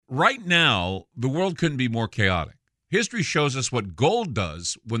right now, the world couldn't be more chaotic. History shows us what gold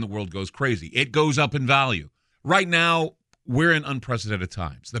does when the world goes crazy. It goes up in value. Right now, we're in unprecedented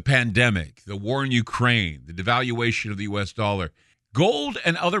times. The pandemic, the war in Ukraine, the devaluation of the U.S. dollar. Gold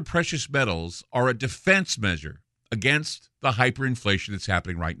and other precious metals are a defense measure against the hyperinflation that's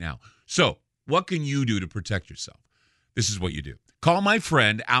happening right now. So, what can you do to protect yourself? This is what you do. Call my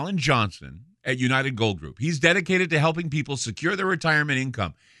friend Alan Johnson at United Gold Group. He's dedicated to helping people secure their retirement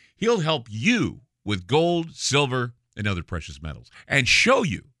income. He'll help you with gold, silver, and other precious metals and show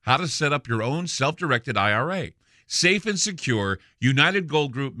you how to set up your own self-directed IRA. Safe and secure, United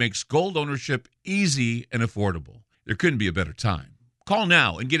Gold Group makes gold ownership easy and affordable. There couldn't be a better time. Call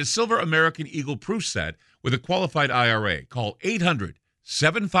now and get a Silver American Eagle proof set with a qualified IRA. Call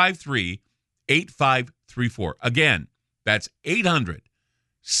 800-753-8534. Again, that's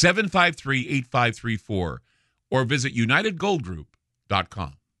 800-753-8534. Or visit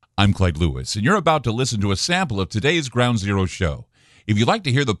UnitedGoldGroup.com. I'm Clyde Lewis, and you're about to listen to a sample of today's Ground Zero show. If you'd like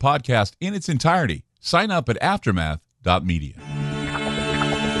to hear the podcast in its entirety, sign up at Aftermath.media.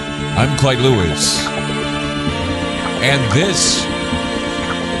 I'm Clyde Lewis, and this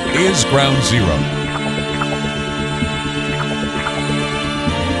is Ground Zero.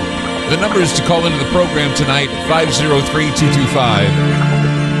 The numbers to call into the program tonight,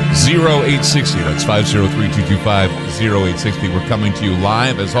 503-225-0860. That's 503-225-0860. We're coming to you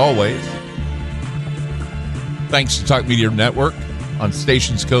live, as always. Thanks to Talk Media Network on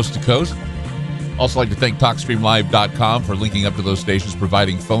stations coast to coast. Also like to thank TalkStreamLive.com for linking up to those stations,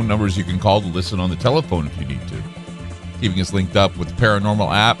 providing phone numbers you can call to listen on the telephone if you need to. Keeping us linked up with the Paranormal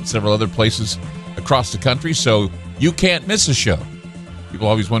app and several other places across the country, so you can't miss a show. People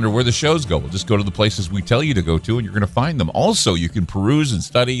always wonder where the shows go. Well, just go to the places we tell you to go to, and you're going to find them. Also, you can peruse and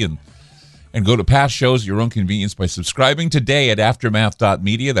study and go to past shows at your own convenience by subscribing today at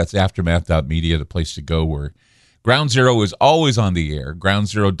Aftermath.media. That's Aftermath.media, the place to go where Ground Zero is always on the air. Ground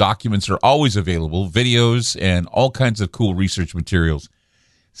Zero documents are always available, videos, and all kinds of cool research materials,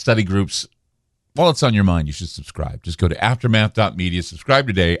 study groups. While it's on your mind, you should subscribe. Just go to Aftermath.media. Subscribe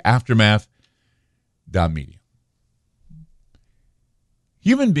today, Aftermath.media.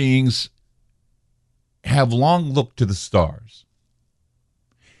 Human beings have long looked to the stars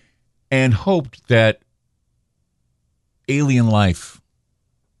and hoped that alien life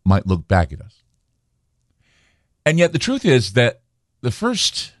might look back at us. And yet the truth is that the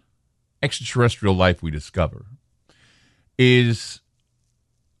first extraterrestrial life we discover is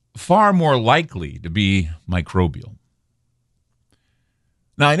far more likely to be microbial.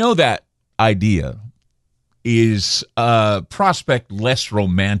 Now, I know that idea is a prospect less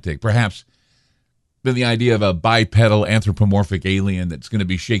romantic, perhaps, than the idea of a bipedal anthropomorphic alien that's going to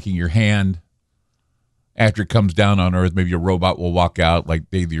be shaking your hand after it comes down on Earth. Maybe a robot will walk out like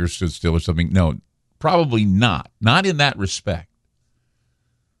Day the Earth Stood Still or something. No, probably not. Not in that respect.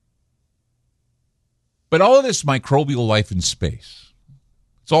 But all of this microbial life in space,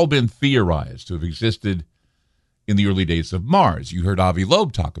 it's all been theorized to have existed in the early days of Mars. You heard Avi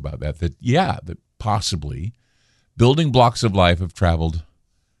Loeb talk about that possibly building blocks of life have traveled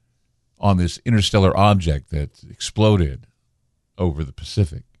on this interstellar object that exploded over the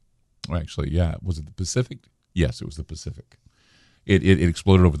Pacific. Well, actually, yeah, was it the Pacific? Yes, it was the Pacific. It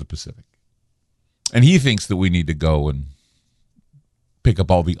exploded over the Pacific. And he thinks that we need to go and pick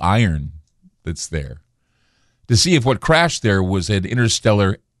up all the iron that's there to see if what crashed there was an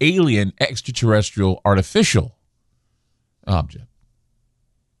interstellar alien extraterrestrial artificial object.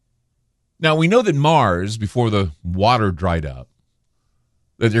 Now, we know that Mars, before the water dried up,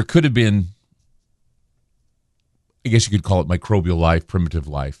 that there could have been, I guess you could call it microbial life, primitive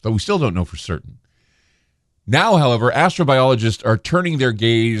life, but we still don't know for certain. Now, however, astrobiologists are turning their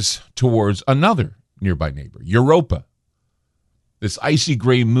gaze towards another nearby neighbor, Europa, this icy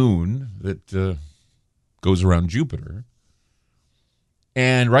gray moon that goes around Jupiter.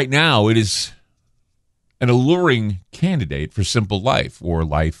 And right now, it is an alluring candidate for simple life, or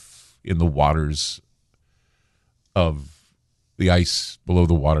life in the waters of the ice below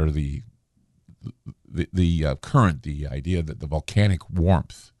the water, the current, the idea that the volcanic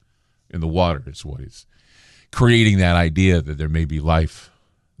warmth in the water is what is creating that idea that there may be life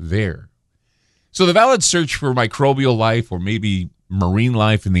there. So the valid search for microbial life, or maybe marine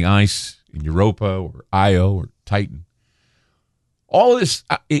life in the ice in Europa or Io or Titan, all of this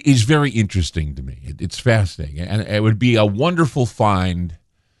is very interesting to me. It's fascinating, and it would be a wonderful find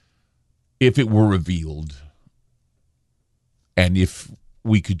if it were revealed, and if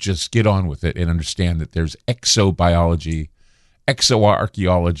we could just get on with it and understand that there's exobiology,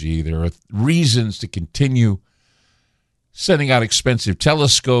 exoarchaeology, there are reasons to continue sending out expensive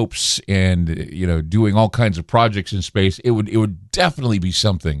telescopes and, doing all kinds of projects in space, it would definitely be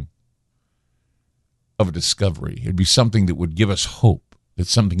something of a discovery. It'd be something that would give us hope that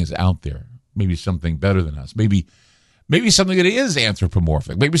something is out there, maybe something better than us, maybe something that is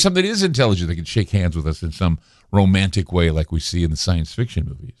anthropomorphic, maybe something that is intelligent that can shake hands with us in some romantic way like we see in the science fiction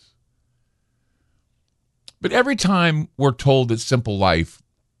movies. But every time we're told that simple life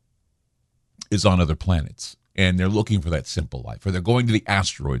is on other planets, and they're looking for that simple life, or they're going to the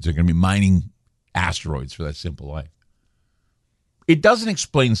asteroids, they're going to be mining asteroids for that simple life, it doesn't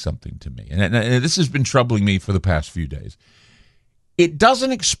explain something to me. And this has been troubling me for the past few days. It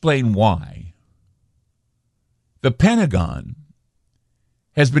doesn't explain why the Pentagon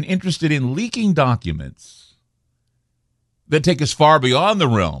has been interested in leaking documents that take us far beyond the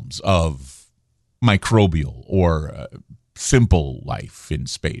realms of microbial or simple life in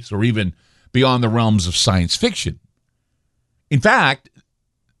space, or even beyond the realms of science fiction. In fact,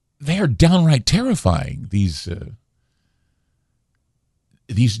 they are downright terrifying, these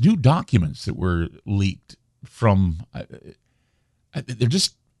new documents that were leaked from,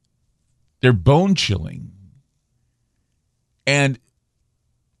 they're bone-chilling. And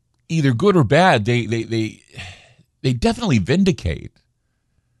either good or bad, they definitely vindicate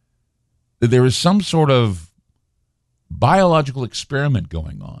that there is some sort of biological experiment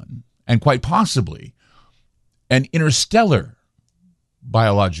going on, and quite possibly an interstellar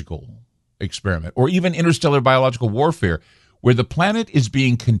biological experiment, or even interstellar biological warfare, where the planet is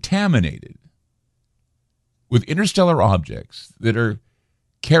being contaminated with interstellar objects that are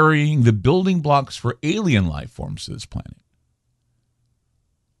carrying the building blocks for alien life forms to this planet.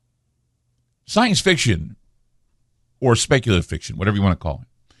 Science fiction, or speculative fiction, whatever you want to call it,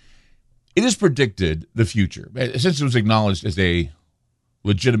 it has predicted the future. Since it was acknowledged as a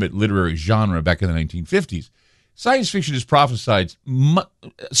legitimate literary genre back in the 1950s, science fiction has prophesied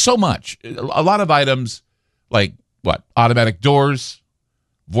so much. A lot of items like, automatic doors,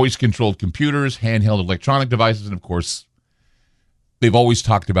 voice-controlled computers, handheld electronic devices, and of course, they've always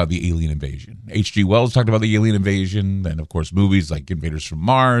talked about the alien invasion. H.G. Wells talked about the alien invasion, and of course, movies like Invaders from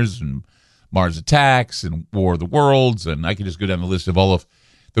Mars and Mars Attacks and War of the Worlds, and I can just go down the list of all of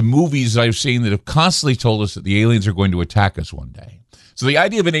the movies I've seen that have constantly told us that the aliens are going to attack us one day. So the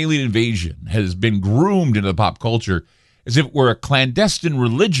idea of an alien invasion has been groomed into the pop culture as if it were a clandestine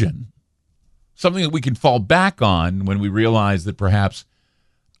religion, something that we can fall back on when we realize that perhaps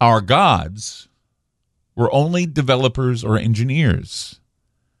our gods were only developers or engineers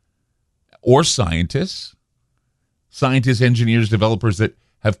or scientists, engineers, developers that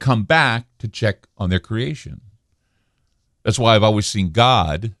have come back to check on their creation. That's why I've always seen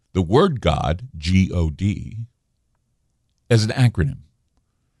God, the word God, G-O-D, as an acronym.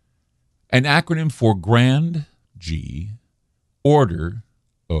 An acronym for Grand, G, Order,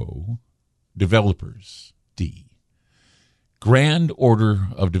 O, Developers, D. Grand Order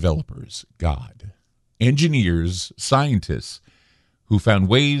of Developers, God. Engineers, scientists who found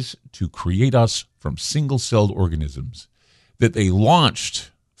ways to create us from single-celled organisms that they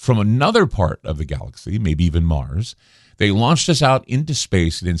launched from another part of the galaxy, maybe even Mars. They launched us out into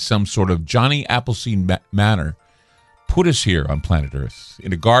space and in some sort of Johnny Appleseed manner put us here on planet Earth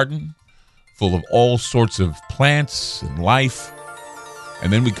in a garden full of all sorts of plants and life.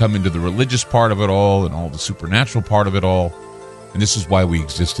 And then we come into the religious part of it all and all the supernatural part of it all. And this is why we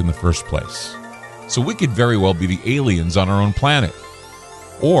exist in the first place. So we could very well be the aliens on our own planet.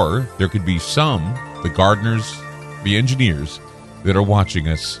 Or there could be some, the gardeners, the engineers, that are watching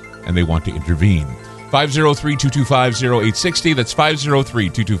us and they want to intervene. 503-225-0860. That's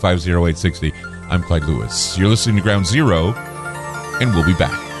 503-225-0860. I'm Clyde Lewis. You're listening to Ground Zero, and we'll be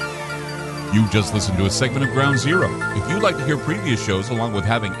back. You just listened to a segment of Ground Zero. If you'd like to hear previous shows along with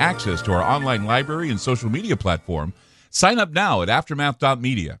having access to our online library and social media platform, sign up now at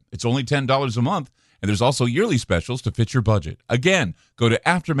aftermath.media. It's only $10 a month, and there's also yearly specials to fit your budget. Again, go to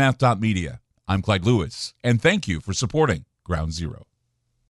aftermath.media. I'm Clyde Lewis, and thank you for supporting Ground Zero.